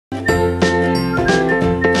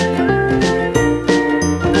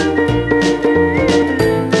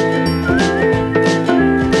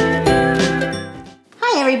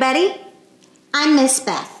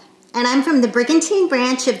from the Brigantine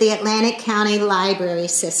branch of the Atlantic County Library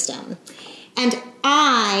System. And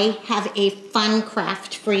I have a fun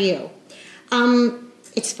craft for you.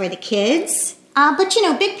 It's for the kids, but you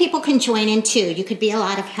know, big people can join in too. You could be a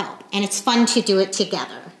lot of help, and it's fun to do it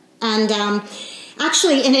together. And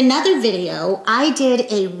actually, in another video, I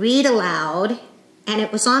did a read aloud, and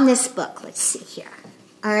it was on this book. Let's see here.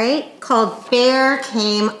 All right, called Bear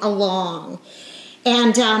Came Along.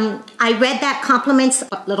 And I read that, compliments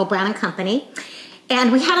Little Brown and Company,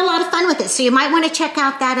 and we had a lot of fun with it. So you might want to check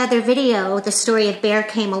out that other video, the story of Bear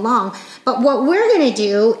Came Along. But what we're going to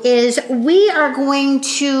do is we are going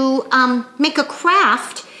to make a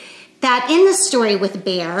craft that in the story with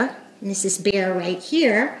Bear, and this is Bear right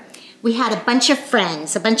here, we had a bunch of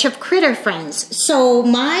friends, a bunch of critter friends. So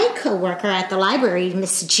my coworker at the library,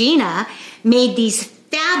 Miss Gina, made these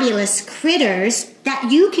fabulous critters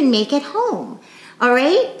that you can make at home. All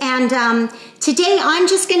right, and today I'm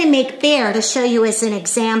just going to make Bear to show you as an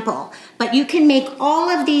example, but you can make all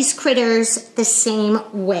of these critters the same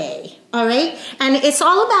way. All right, and it's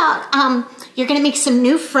all about, you're going to make some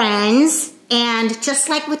new friends, and just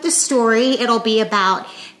like with the story, it'll be about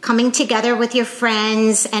coming together with your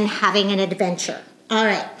friends and having an adventure. All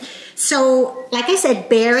right, so like I said,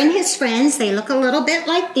 Bear and his friends, they look a little bit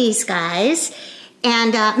like these guys.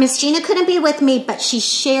 And Miss Gina couldn't be with me, but she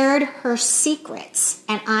shared her secrets,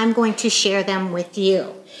 and I'm going to share them with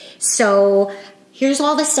you. So here's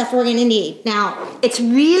all the stuff we're going to need. Now, it's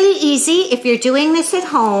really easy if you're doing this at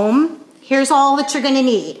home. Here's all that you're going to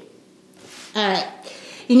need. All right.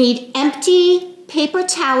 You need empty paper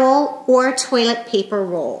towel or toilet paper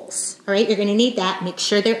rolls. All right, you're going to need that. Make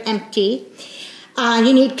sure they're empty.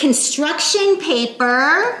 You need construction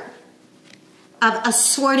paper of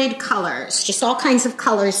assorted colors, just all kinds of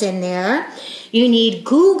colors in there. You need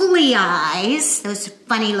googly eyes, those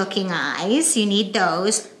funny looking eyes. You need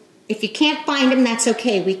those. If you can't find them, that's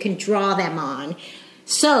okay. We can draw them on.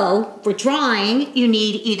 So for drawing, you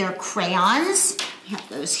need either crayons, you have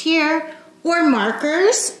those here, or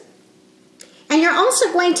markers. And you're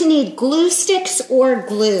also going to need glue sticks or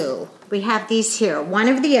glue. We have these here, one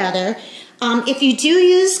or the other. If you do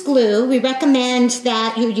use glue, we recommend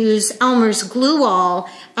that you use Elmer's Glue All,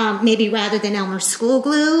 maybe rather than Elmer's School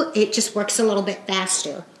Glue. It just works a little bit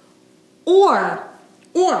faster. Or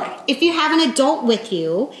if you have an adult with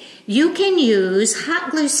you, you can use hot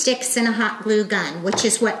glue sticks and a hot glue gun, which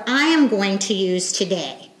is what I am going to use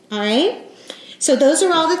today. All right? So those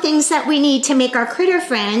are all the things that we need to make our critter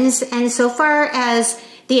friends. And so far as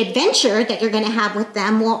the adventure that you're going to have with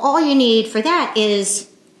them, well, all you need for that is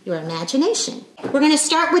your imagination. We're going to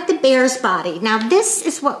start with the bear's body. Now this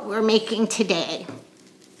is what we're making today.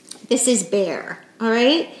 This is Bear, all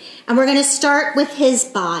right? And we're going to start with his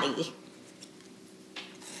body.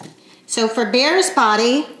 So for Bear's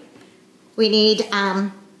body, we need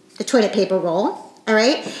the toilet paper roll, all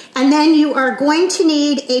right? And then you are going to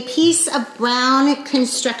need a piece of brown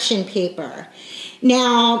construction paper.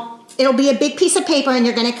 Now, it'll be a big piece of paper and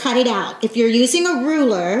you're going to cut it out. If you're using a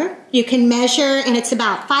ruler, you can measure, and it's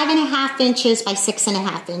about 5.5 inches by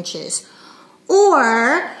 6.5 inches.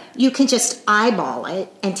 Or you can just eyeball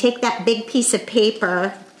it and take that big piece of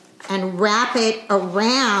paper and wrap it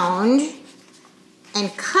around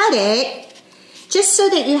and cut it just so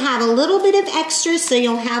that you have a little bit of extra so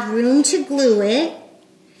you'll have room to glue it.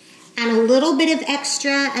 And a little bit of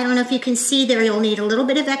extra, I don't know if you can see there, you'll need a little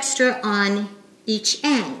bit of extra on each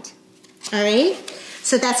end. All right,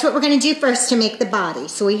 so that's what we're going to do first to make the body.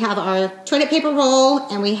 So we have our toilet paper roll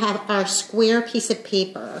and we have our square piece of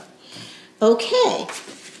paper. Okay,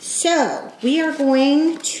 so we are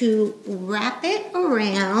going to wrap it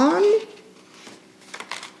around.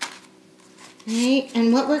 Right,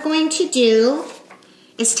 and what we're going to do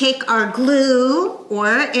is take our glue, or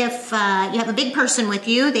if you have a big person with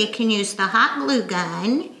you, they can use the hot glue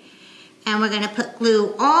gun. And we're going to put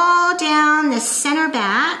glue all down the center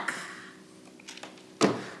back.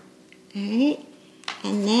 All right,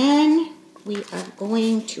 and then we are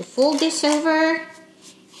going to fold this over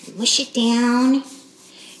and mush it down.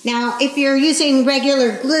 Now, if you're using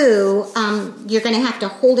regular glue, you're going to have to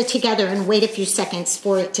hold it together and wait a few seconds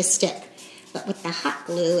for it to stick. But with the hot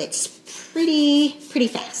glue, it's pretty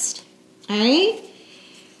fast. All right,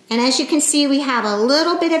 and as you can see, we have a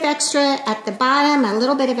little bit of extra at the bottom, a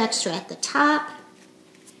little bit of extra at the top.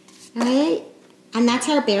 All right, and that's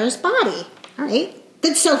our bear's body. All right,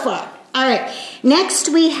 good so far. All right, next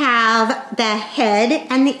we have the head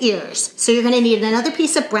and the ears. So you're going to need another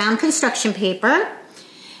piece of brown construction paper,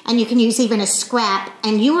 and you can use even a scrap,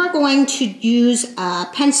 and you are going to use a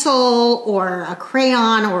pencil or a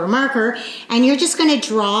crayon or a marker, and you're just going to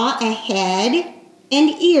draw a head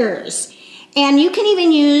and ears. And you can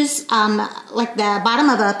even use like the bottom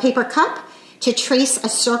of a paper cup to trace a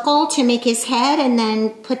circle to make his head and then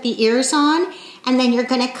put the ears on. And then you're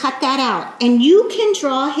gonna cut that out. And you can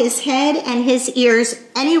draw his head and his ears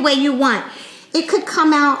any way you want. It could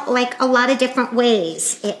come out like a lot of different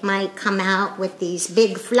ways. It might come out with these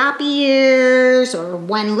big floppy ears, or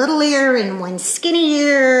one little ear and one skinny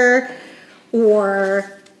ear, or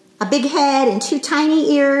a big head and two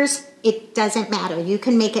tiny ears. It doesn't matter. You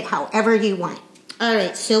can make it however you want. All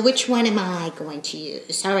right, so which one am I going to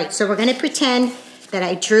use? All right, so we're gonna pretend that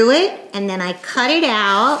I drew it and then I cut it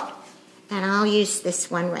out. And I'll use this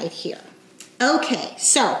one right here. Okay,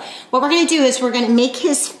 so what we're gonna do is we're gonna make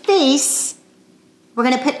his face, we're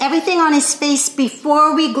gonna put everything on his face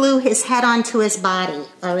before we glue his head onto his body,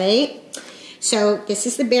 all right? So this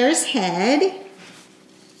is the bear's head.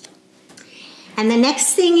 And the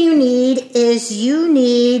next thing you need is you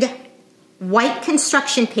need white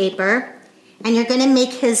construction paper, and you're gonna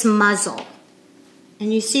make his muzzle.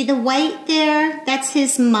 And you see the white there? That's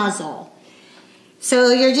his muzzle.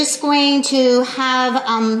 So you're just going to have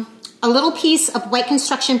a little piece of white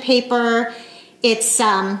construction paper. It's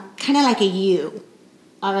kind of like a U,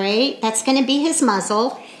 all right? That's gonna be his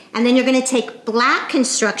muzzle. And then you're gonna take black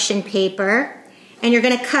construction paper and you're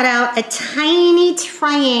gonna cut out a tiny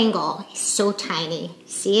triangle. It's so tiny,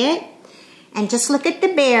 see it? And just look at the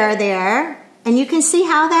bear there, and you can see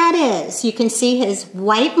how that is. You can see his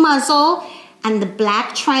white muzzle and the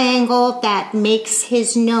black triangle that makes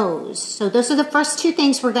his nose. So those are the first two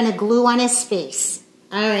things we're gonna glue on his face.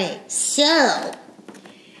 All right, so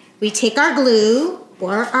we take our glue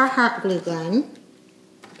or our hot glue gun,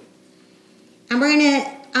 and we're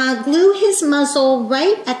gonna glue his muzzle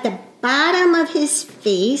right at the bottom of his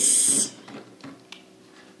face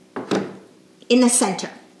in the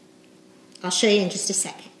center. I'll show you in just a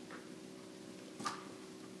second.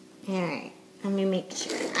 All right, let me make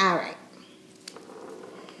sure, all right.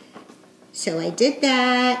 So I did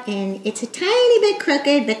that, and it's a tiny bit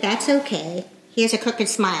crooked, but that's okay. Here's a crooked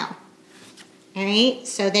smile. All right,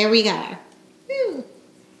 so there we go. Woo.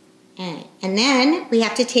 All right, and then we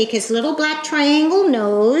have to take his little black triangle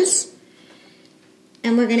nose,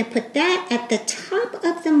 and we're gonna put that at the top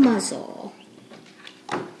of the muzzle.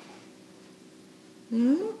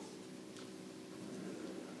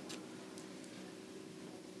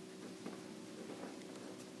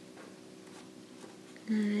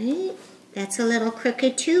 All right. That's a little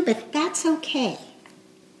crooked too, but that's okay.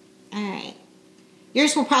 All right.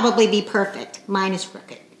 Yours will probably be perfect. Mine is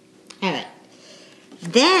crooked. All right.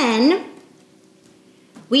 Then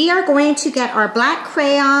we are going to get our black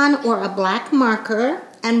crayon or a black marker,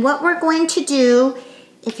 and what we're going to do,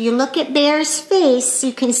 if you look at Bear's face,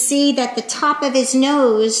 you can see that the top of his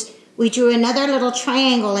nose, we drew another little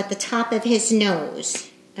triangle at the top of his nose.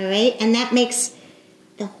 All right, and that makes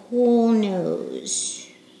the whole nose.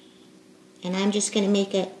 And I'm just going to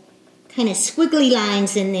make it kind of squiggly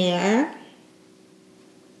lines in there.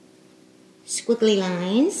 Squiggly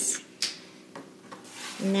lines.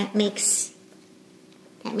 And that makes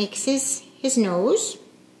his nose.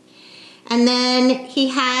 And then he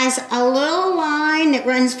has a little line that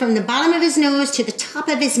runs from the bottom of his nose to the top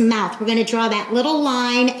of his mouth. We're going to draw that little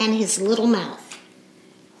line and his little mouth.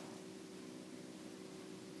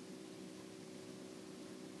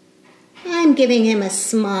 I'm giving him a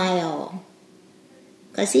smile,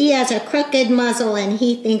 because he has a crooked muzzle and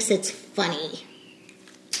he thinks it's funny.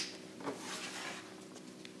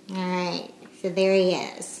 All right, so there he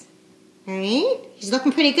is. All right, he's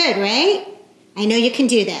looking pretty good, right? I know you can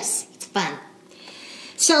do this. It's fun.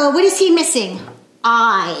 So what is he missing?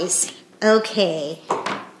 Eyes. Okay.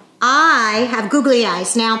 I have googly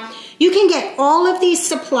eyes. Now, you can get all of these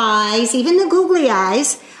supplies, even the googly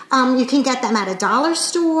eyes. You can get them at a dollar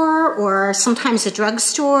store or sometimes a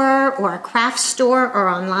drugstore or a craft store or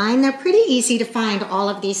online. They're pretty easy to find, all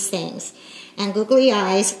of these things. And googly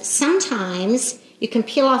eyes, sometimes you can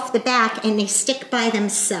peel off the back and they stick by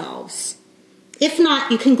themselves. If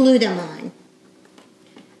not, you can glue them on.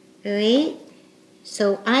 All right?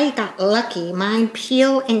 So I got lucky. Mine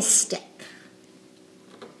peel and stick.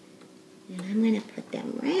 And I'm going to put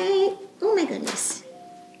them right, oh my goodness.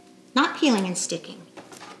 Not peeling and sticking.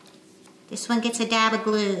 This one gets a dab of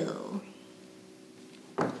glue.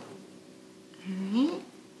 All right.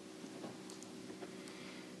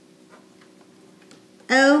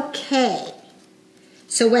 Okay.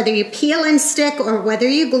 So whether you peel and stick or whether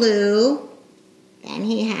you glue, then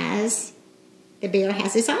the bear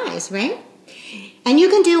has his eyes, right? And you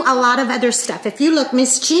can do a lot of other stuff. If you look,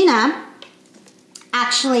 Miss Gina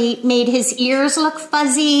actually made his ears look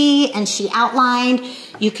fuzzy and she outlined.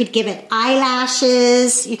 You could give it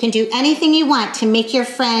eyelashes. You can do anything you want to make your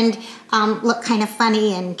friend look kind of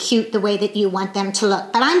funny and cute the way that you want them to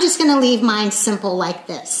look. But I'm just going to leave mine simple like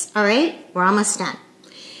this. All right? We're almost done.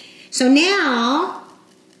 So now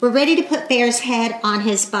we're ready to put Bear's head on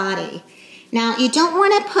his body. Now, you don't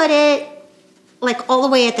want to put it like all the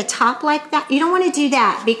way at the top like that. You don't want to do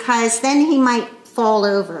that because then he might fall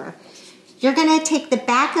over. You're going to take the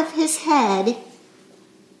back of his head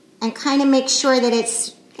and kind of make sure that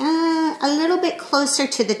it's a little bit closer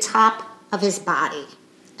to the top of his body.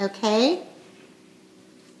 Okay?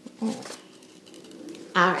 All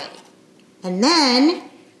right. And then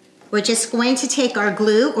we're just going to take our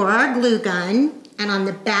glue or our glue gun, and on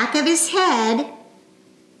the back of his head,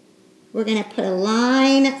 we're going to put a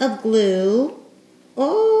line of glue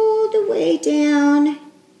all the way down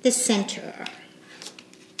the center.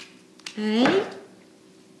 All right?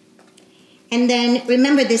 And then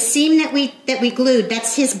remember the seam that we glued,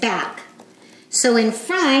 that's his back. So in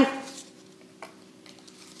front,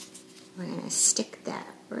 we're going to stick that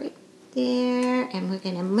right there, and we're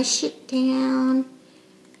going to mush it down.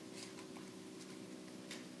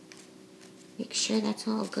 Make sure that's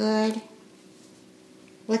all good.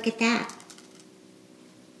 Look at that.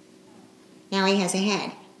 Now he has a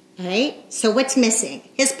head, all right? So what's missing?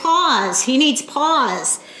 His paws. He needs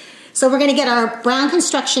paws. So we're going to get our brown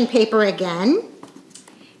construction paper again,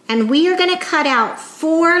 and we are going to cut out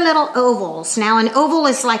 4 little ovals. Now an oval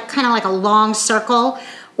is like kind of like a long circle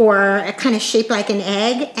or a kind of shaped like an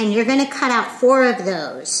egg, and you're going to cut out 4 of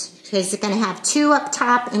those. So it's going to have 2 up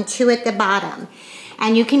top and 2 at the bottom.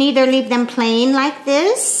 And you can either leave them plain like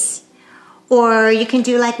this, or you can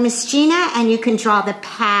do like Miss Gina and you can draw the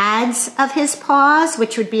pads of his paws,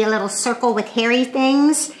 which would be a little circle with hairy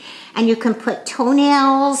things. And you can put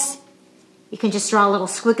toenails. You can just draw little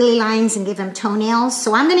squiggly lines and give him toenails.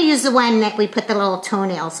 So I'm going to use the one that we put the little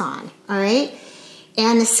toenails on, all right?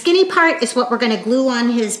 And the skinny part is what we're going to glue on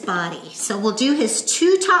his body. So we'll do his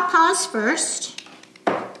 2 top paws first.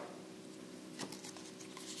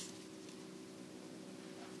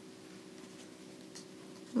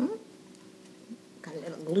 Got a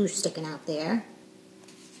little glue sticking out there.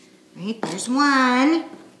 All right, there's one.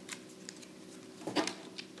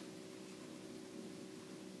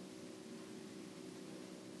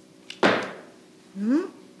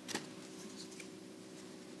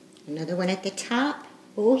 Another one at the top.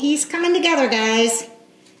 Oh, he's coming together, guys.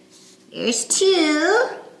 There's 2.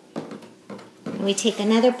 And we take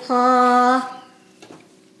another paw.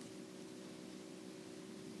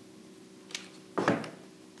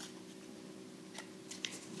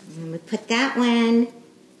 And we put that one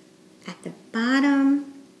at the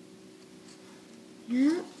bottom.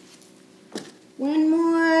 Yep. One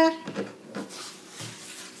more.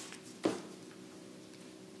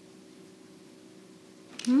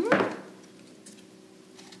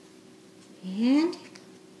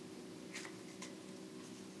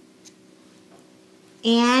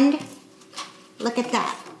 And look at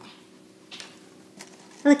that.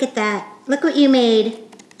 Look at that. Look what you made.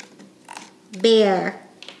 Bear.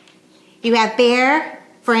 You have Bear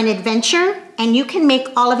for an adventure, and you can make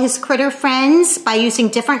all of his critter friends by using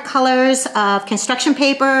different colors of construction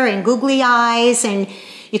paper and googly eyes, and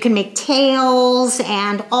you can make tails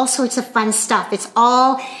and all sorts of fun stuff. It's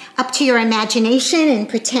all up to your imagination and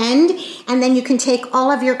pretend. And then you can take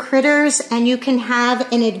all of your critters and you can have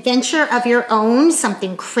an adventure of your own,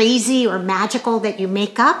 something crazy or magical that you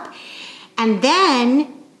make up. And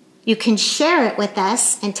then you can share it with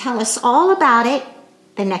us and tell us all about it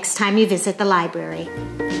the next time you visit the library.